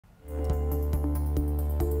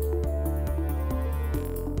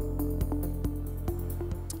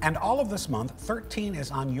And all of this month, 13 is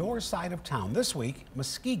on your side of town. This week,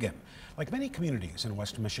 Muskegon. Like many communities in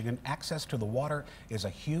West Michigan, access to the water is a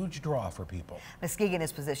huge draw for people. Muskegon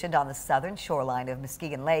is positioned on the southern shoreline of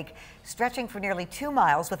Muskegon Lake, stretching for nearly 2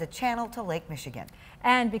 miles with a channel to Lake Michigan.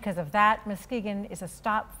 And because of that, Muskegon is a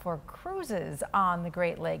stop for cruises on the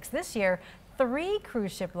Great Lakes. This year, 3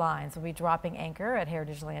 cruise ship lines will be dropping anchor at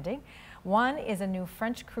Heritage Landing. One is a new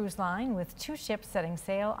French cruise line with 2 ships setting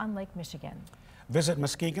sail on Lake Michigan. Visit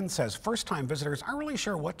Muskegon says first-time visitors aren't really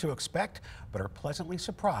sure what to expect, but are pleasantly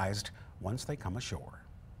surprised once they come ashore.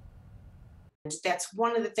 That's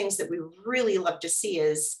one of the things that we really love to see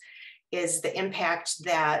is the impact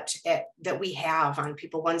that we have on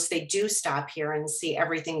people once they do stop here and see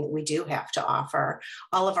everything that we do have to offer.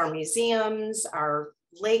 All of our museums, our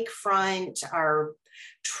lakefront, our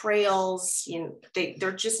trails,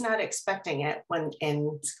 they're just not expecting it and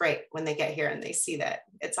it's great when they get here and they see that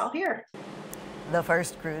it's all here. The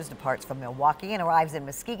first cruise departs from Milwaukee and arrives in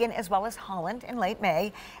Muskegon as well as Holland in late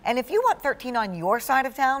May. And if you want 13 on your side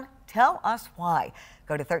of town, tell us why.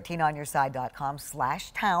 Go to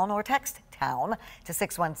 13onyourside.com/town or text town to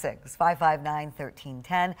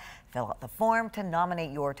 616-559-1310. Fill out the form to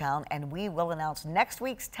nominate your town, and we will announce next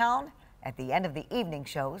week's town at the end of the evening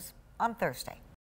shows on Thursday.